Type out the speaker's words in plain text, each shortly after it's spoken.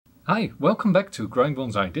Hi, welcome back to Growing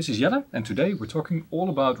Bonsai. This is Jelle and today we're talking all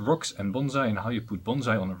about rocks and bonsai and how you put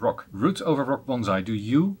bonsai on a rock. Root over rock bonsai. Do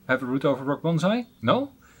you have a root over rock bonsai?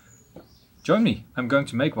 No? Join me, I'm going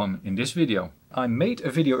to make one in this video. I made a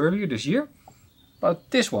video earlier this year about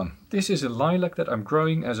this one. This is a lilac that I'm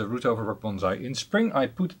growing as a root over rock bonsai. In spring I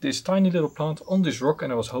put this tiny little plant on this rock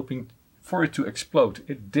and I was hoping for it to explode.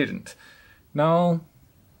 It didn't. Now,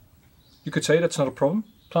 you could say that's not a problem.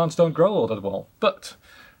 Plants don't grow all that well, but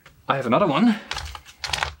I have another one.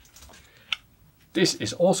 This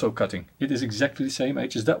is also cutting. It is exactly the same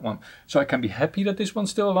age as that one. So I can be happy that this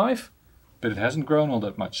one's still alive, but it hasn't grown all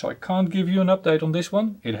that much. So I can't give you an update on this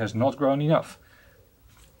one. It has not grown enough.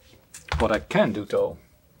 What I can do though,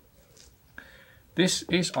 this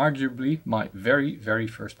is arguably my very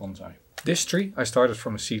first bonsai. This tree I started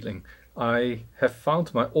from a seedling. I have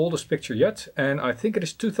found my oldest picture yet, and I think it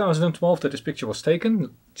is 2012 that this picture was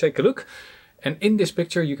taken. Take a look. And in this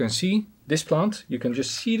picture you can see this plant, you can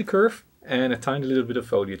just see the curve and a tiny little bit of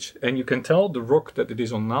foliage. And you can tell the rock that it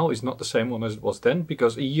is on now is not the same one as it was then,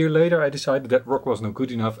 because a year later I decided that rock was not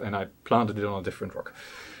good enough and I planted it on a different rock.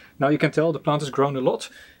 Now you can tell the plant has grown a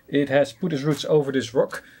lot. It has put its roots over this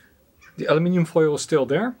rock. The aluminium foil is still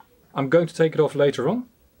there. I'm going to take it off later on.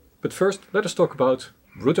 But first let us talk about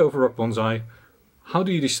root over rock bonsai. How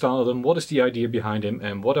do you style them? What is the idea behind them?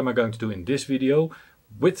 And what am I going to do in this video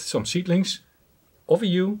with some seedlings of a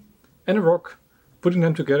yew and a rock, putting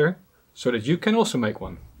them together so that you can also make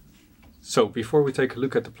one. So before we take a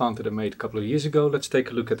look at the plant that I made a couple of years ago, let's take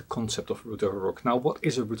a look at the concept of root over rock. Now, what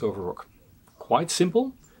is a root over rock? Quite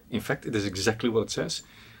simple. In fact, it is exactly what it says.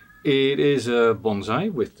 It is a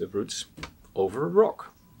bonsai with the roots over a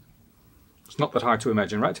rock. It's not that hard to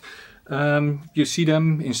imagine, right? You see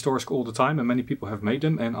them in stores all the time and many people have made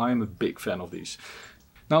them, and I am a big fan of these.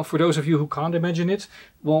 Now, for those of you who can't imagine it,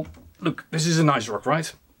 well, look, this is a nice rock,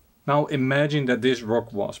 right? Now imagine that this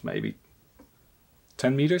rock was maybe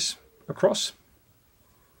 10 meters across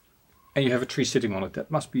and you have a tree sitting on it. That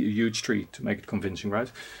must be a huge tree to make it convincing,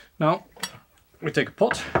 right? Now we take a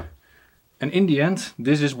pot and in the end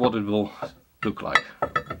this is what it will look like.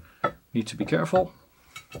 Need to be careful.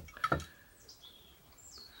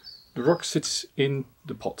 The rock sits in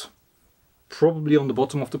the pot, probably on the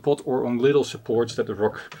bottom of the pot or on little supports that the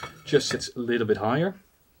rock just sits a little bit higher.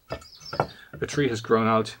 The tree has grown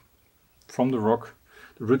out from the rock.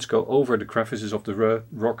 The roots go over the crevices of the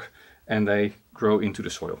rock and they grow into the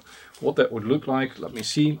soil. What that would look like, let me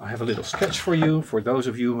see. I have a little sketch for you. For those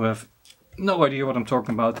of you who have no idea what I'm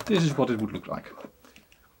talking about, this is what it would look like.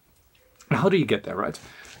 Now, how do you get there, right?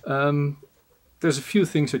 There's a few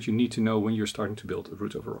things that you need to know when you're starting to build a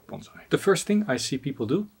root over rock bonsai. The first thing I see people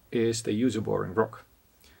do is they use a boring rock.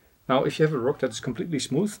 Now, if you have a rock that is completely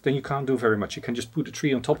smooth, then you can't do very much. You can just put a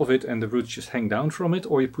tree on top of it and the roots just hang down from it,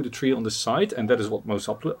 or you put a tree on the side, and that is what most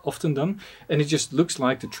often done, and it just looks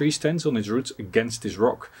like the tree stands on its roots against this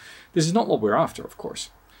rock. This is not what we're after, of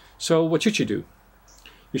course. So what should you do?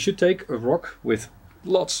 You should take a rock with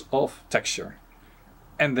lots of texture,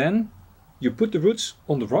 and then you put the roots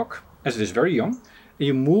on the rock as it is very young, and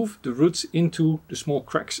you move the roots into the small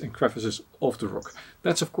cracks and crevices of the rock.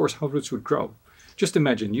 That's of course how roots would grow. Just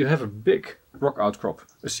imagine you have a big rock outcrop.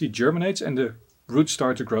 A seed germinates and the roots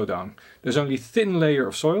start to grow down. There's only a thin layer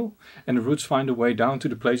of soil and the roots find a way down to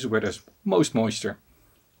the places where there's most moisture.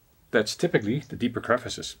 That's typically the deeper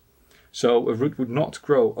crevices. So a root would not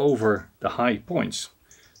grow over the high points.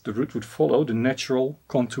 The root would follow the natural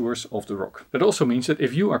contours of the rock. That also means that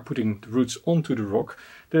if you are putting the roots onto the rock,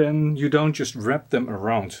 then you don't just wrap them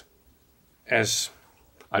around as,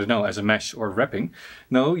 I don't know, as a mesh or wrapping.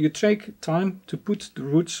 No, you take time to put the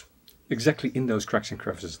roots exactly in those cracks and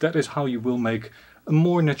crevices. That is how you will make a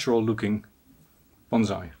more natural looking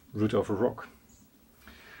bonsai, root over rock.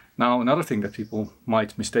 Now, another thing that people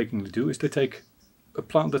might mistakenly do is they take a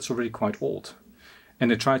plant that's already quite old and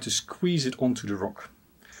they try to squeeze it onto the rock.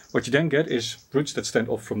 What you then get is roots that stand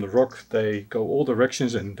off from the rock. They go all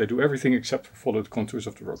directions and they do everything except for follow the contours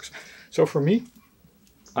of the rocks. So for me,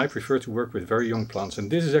 I prefer to work with very young plants, and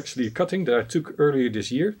this is actually a cutting that I took earlier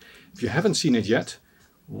this year. If you haven't seen it yet,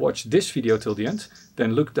 watch this video till the end,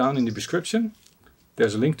 then look down in the description.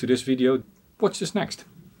 There's a link to this video. Watch this next.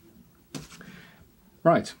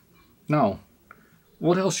 Right, now,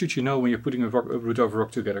 what else should you know when you're putting a root over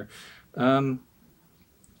rock together?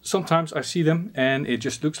 Sometimes I see them and it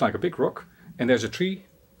just looks like a big rock and there's a tree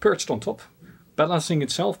perched on top, balancing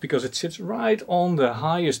itself because it sits right on the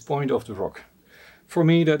highest point of the rock. For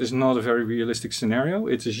me, that is not a very realistic scenario.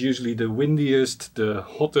 It is usually the windiest, the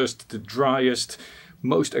hottest, the driest,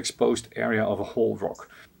 most exposed area of a whole rock.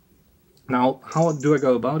 Now, how do I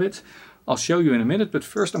go about it? I'll show you in a minute, but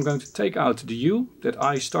first I'm going to take out the yew that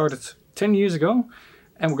I started 10 years ago.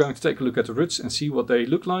 And we're going to take a look at the roots and see what they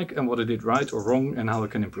look like and what I did right or wrong and how I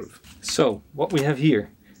can improve. So what we have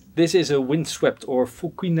here, this is a windswept or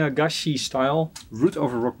Fukinagashi style root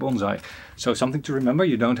over rock bonsai. So something to remember,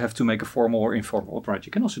 you don't have to make a formal or informal upright,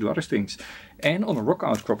 you can also do other things. And on a rock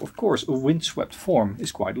outcrop, of course, a windswept form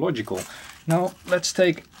is quite logical. Now let's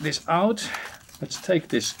take this out, let's take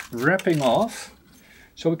this wrapping off,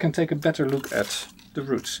 so we can take a better look at the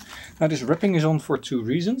roots. Now this wrapping is on for two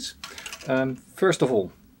reasons. First of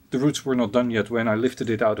all, the roots were not done yet when I lifted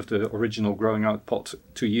it out of the original growing out pot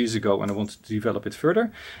 2 years ago and I wanted to develop it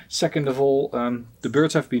further. Second of all, the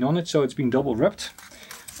birds have been on it, so it's been double wrapped.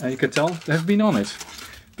 You can tell they have been on it.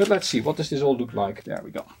 But let's see, what does this all look like? There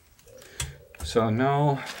we go. So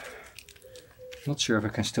now, not sure if I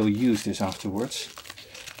can still use this afterwards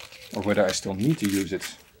or whether I still need to use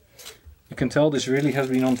it. You can tell this really has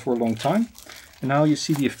been on for a long time. And now you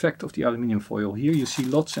see the effect of the aluminium foil. Here you see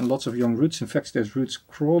lots and lots of young roots. In fact, there's roots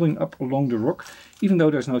crawling up along the rock, even though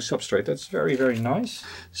there's no substrate. That's very, very nice.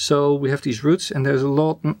 So we have these roots and there's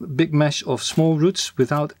a big mesh of small roots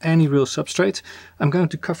without any real substrate. I'm going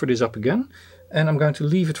to cover this up again and I'm going to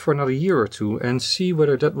leave it for another year or two and see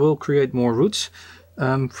whether that will create more roots.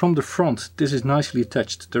 From the front, this is nicely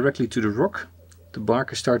attached directly to the rock. The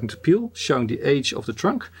bark is starting to peel, showing the age of the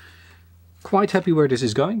trunk. Quite happy where this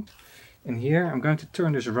is going. And here I'm going to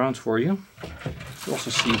turn this around for you. You also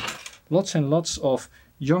see lots and lots of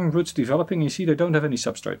young roots developing. You see they don't have any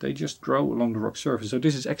substrate, they just grow along the rock surface. So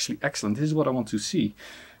this is actually excellent. This is what I want to see.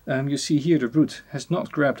 You see here the root has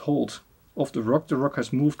not grabbed hold of the rock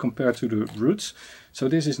has moved compared to the roots. So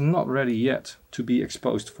this is not ready yet to be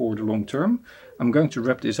exposed for the long term. I'm going to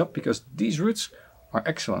wrap this up because these roots are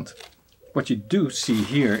excellent. What you do see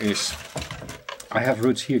here is I have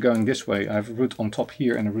roots here going this way. I have a root on top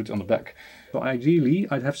here and a root on the back. So ideally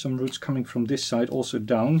I'd have some roots coming from this side also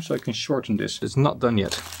down so I can shorten this. It's not done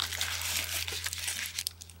yet.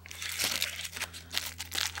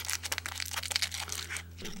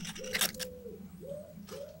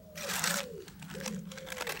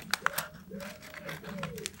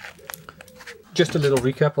 Just a little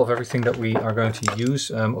recap of everything that we are going to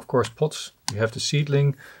use. Of course, pots, you have the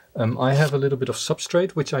seedling. I have a little bit of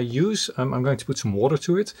substrate which I use. I'm going to put some water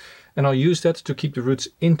to it and I'll use that to keep the roots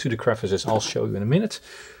into the crevices. I'll show you in a minute.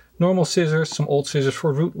 Normal scissors, some old scissors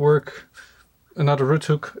for root work, another root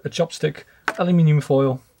hook, a chopstick, aluminium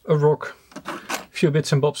foil, a rock, a few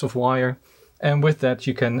bits and bobs of wire, and with that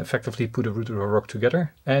you can effectively put a root or a rock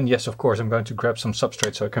together. And yes, of course, I'm going to grab some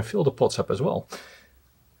substrate so I can fill the pots up as well.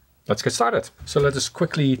 Let's get started. So let us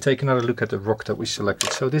quickly take another look at the rock that we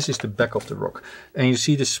selected. So this is the back of the rock. And you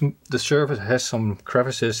see the surface has some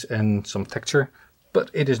crevices and some texture,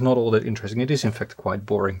 but it is not all that interesting. It is in fact quite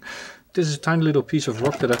boring. This is a tiny little piece of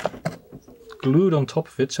rock that I've glued on top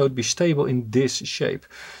of it so it'd be stable in this shape.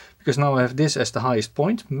 Because now I have this as the highest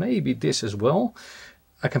point, maybe this as well.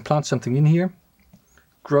 I can plant something in here,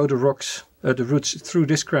 grow the roots through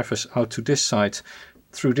this crevice out to this side,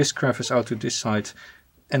 through this crevice out to this side,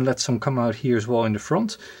 and let some come out here as well in the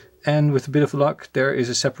front. And with a bit of luck, there is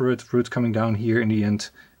a separate root coming down here in the end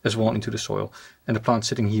as well into the soil. And the plant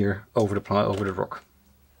sitting here over the rock.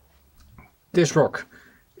 This rock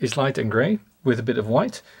is light and grey with a bit of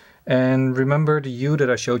white. And remember the yew that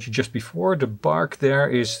I showed you just before, the bark there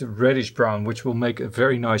is reddish brown, which will make a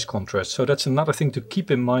very nice contrast. So that's another thing to keep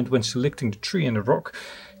in mind when selecting the tree and the rock.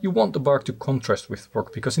 You want the bark to contrast with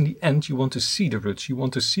rock, because in the end you want to see the roots, you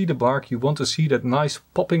want to see the bark, you want to see that nice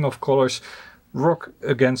popping of colors, rock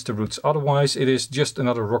against the roots. Otherwise it is just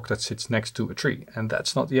another rock that sits next to a tree, and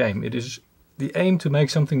that's not the aim. It is the aim to make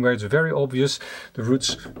something where it's very obvious the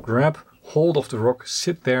roots grab hold of the rock,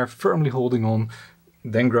 sit there firmly holding on,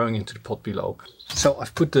 then growing into the pot below. So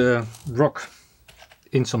I've put the rock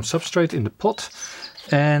in some substrate in the pot,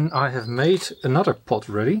 and I have made another pot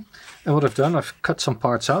ready. And what I've done, I've cut some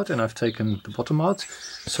parts out and I've taken the bottom out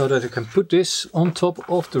so that I can put this on top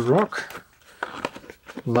of the rock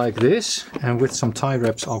like this, and with some tie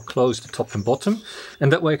wraps I'll close the top and bottom,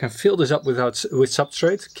 and that way I can fill this up with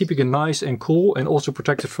substrate, keeping it nice and cool and also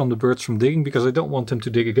protect it from the birds from digging, because I don't want them to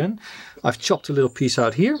dig again. I've chopped a little piece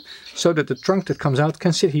out here so that the trunk that comes out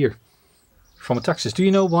can sit here from a taxus. Do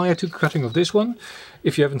you know why I took a cutting of this one?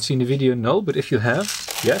 If you haven't seen the video, no, but if you have,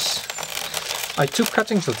 yes. I took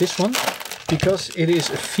cuttings of this one because it is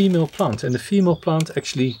a female plant, and the female plant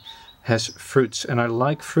actually has fruits, and I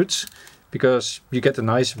like fruits because you get the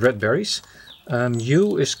nice red berries.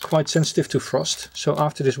 Yew is quite sensitive to frost, so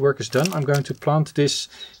after this work is done I'm going to plant this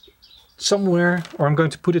somewhere, or I'm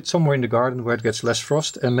going to put it somewhere in the garden where it gets less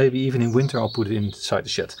frost, and maybe even in winter I'll put it inside the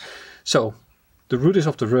shed. So the root is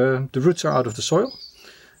the roots are out of the soil.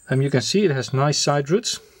 You can see it has nice side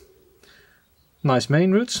roots, nice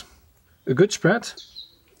main roots, a good spread.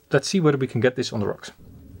 Let's see whether we can get this on the rocks.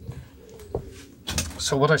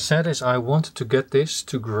 So what I said is I wanted to get this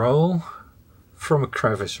to grow from a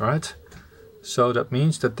crevice, right? So that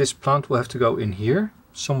means that this plant will have to go in here,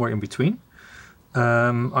 somewhere in between.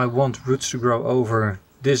 I want roots to grow over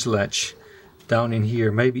this ledge, down in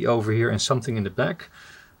here, maybe over here, and something in the back.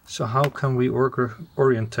 So how can we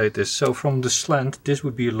orientate this? So from the slant, this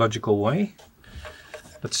would be a logical way.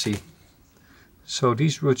 Let's see. So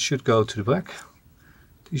these roots should go to the back.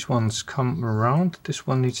 These ones come around. This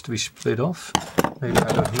one needs to be split off. Maybe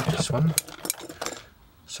I don't need this one.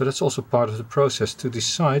 So that's also part of the process, to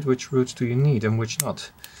decide which roots do you need and which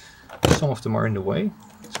not. Some of them are in the way,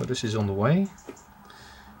 so this is on the way.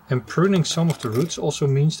 And pruning some of the roots also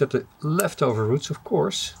means that the leftover roots, of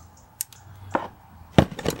course,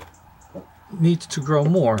 need to grow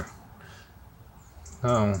more.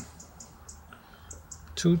 Now,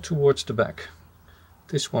 two towards the back.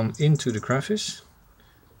 This one into the crevice,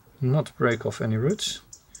 not break off any roots.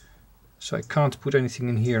 So I can't put anything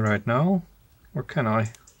in here right now, or can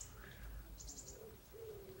I?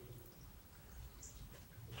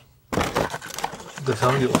 The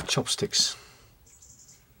value of chopsticks.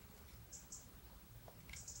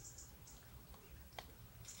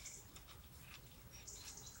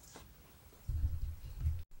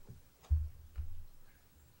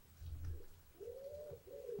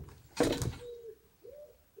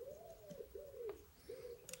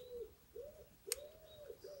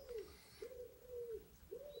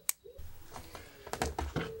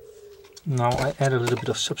 Now I add a little bit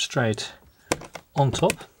of substrate on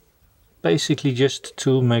top, basically just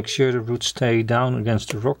to make sure the roots stay down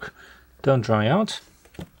against the rock, don't dry out.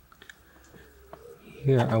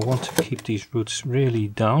 Here I want to keep these roots really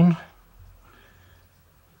down.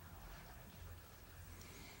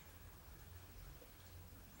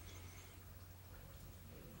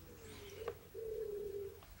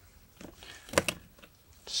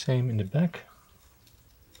 Same in the back.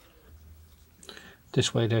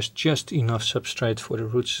 This way there's just enough substrate for the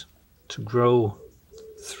roots to grow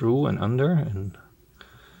through and under and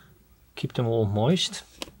keep them all moist.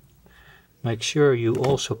 Make sure you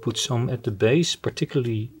also put some at the base,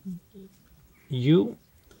 particularly yew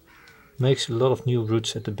makes a lot of new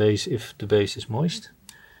roots at the base if the base is moist.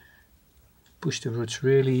 Push the roots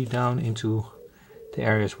really down into the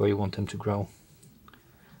areas where you want them to grow,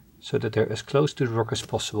 so that they're as close to the rock as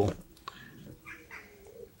possible.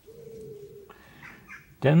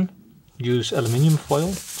 Then use aluminium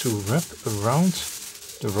foil to wrap around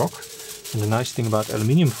the rock. And the nice thing about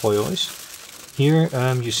aluminium foil is, here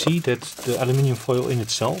you see that the aluminium foil in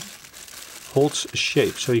itself holds a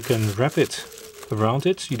shape, so you can wrap it around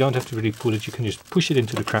it. You don't have to really pull it, you can just push it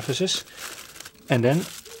into the crevices. And then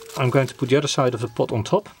I'm going to put the other side of the pot on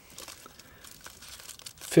top,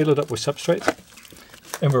 fill it up with substrate,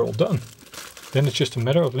 and we're all done. Then it's just a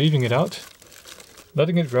matter of leaving it out,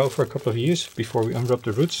 letting it grow for a couple of years before we unwrap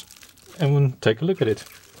the roots and we'll take a look at it.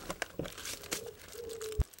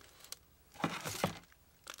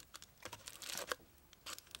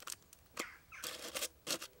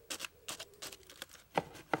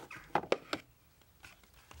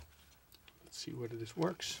 Let's see whether this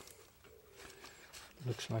works.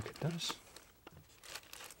 Looks like it does.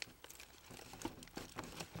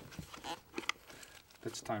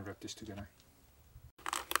 Let's time wrap this together.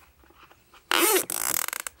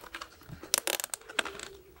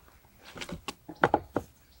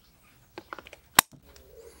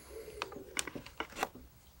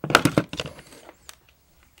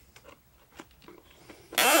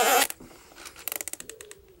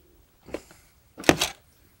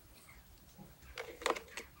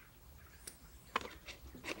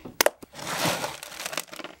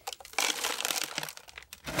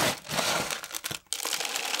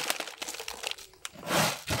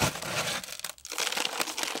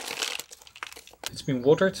 It's been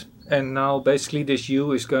watered, and now basically this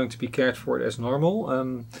yew is going to be cared for as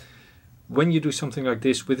normal. When you do something like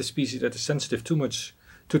this with a species that is sensitive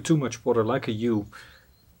to too much water, like a yew,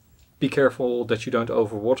 be careful that you don't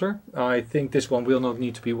overwater. I think this one will not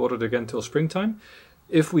need to be watered again till springtime.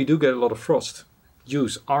 If we do get a lot of frost,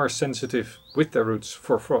 yews are sensitive with their roots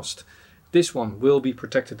for frost. This one will be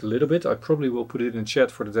protected a little bit. I probably will put it in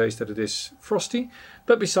shed for the days that it is frosty,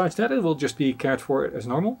 but besides that it will just be cared for as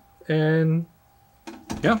normal. And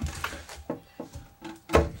yeah,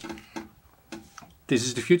 this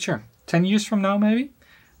is the future. 10 years from now maybe.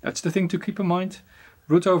 That's the thing to keep in mind.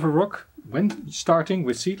 Root over rock when starting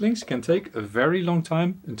with seedlings can take a very long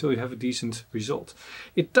time until you have a decent result.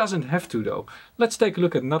 It doesn't have to though. Let's take a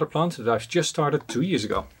look at another plant that I've just started 2 years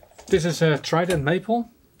ago. This is a Trident Maple.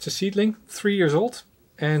 It's a seedling, 3 years old.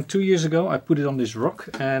 And 2 years ago I put it on this rock,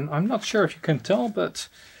 and I'm not sure if you can tell, but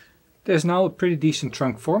there's now a pretty decent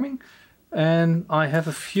trunk forming. And I have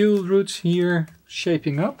a few roots here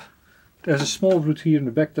shaping up. There's a small root here in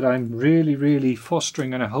the back that I'm really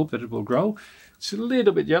fostering, and I hope that it will grow. It's a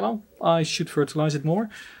little bit yellow. I should fertilize it more.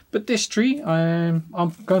 But this tree, I'm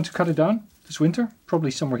going to cut it down this winter,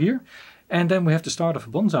 probably somewhere here. And then we have to start off a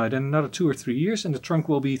bonsai, then another 2 or 3 years, and the trunk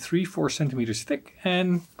will be 3-4 centimeters thick,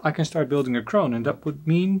 and I can start building a crown, and that would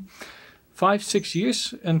mean 5-6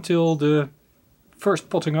 years until the first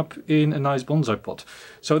potting up in a nice bonsai pot.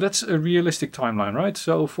 So that's a realistic timeline, right?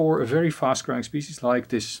 So for a very fast growing species like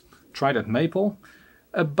this Trident Maple,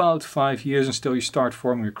 about 5 years until you start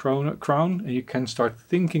forming a crown, and you can start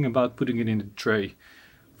thinking about putting it in the tray.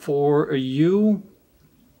 For a yew,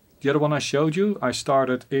 the other one I showed you, I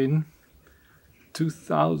started in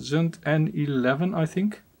 2011, I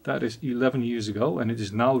think. That is 11 years ago, and it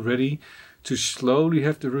is now ready to slowly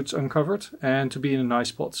have the roots uncovered and to be in a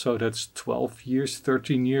nice pot. So that's 12 years,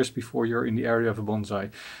 13 years before you're in the area of a bonsai.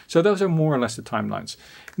 So those are more or less the timelines.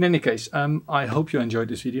 In any case, I hope you enjoyed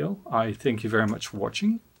this video. I thank you very much for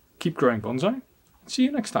watching. Keep growing bonsai. See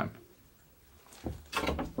you next time.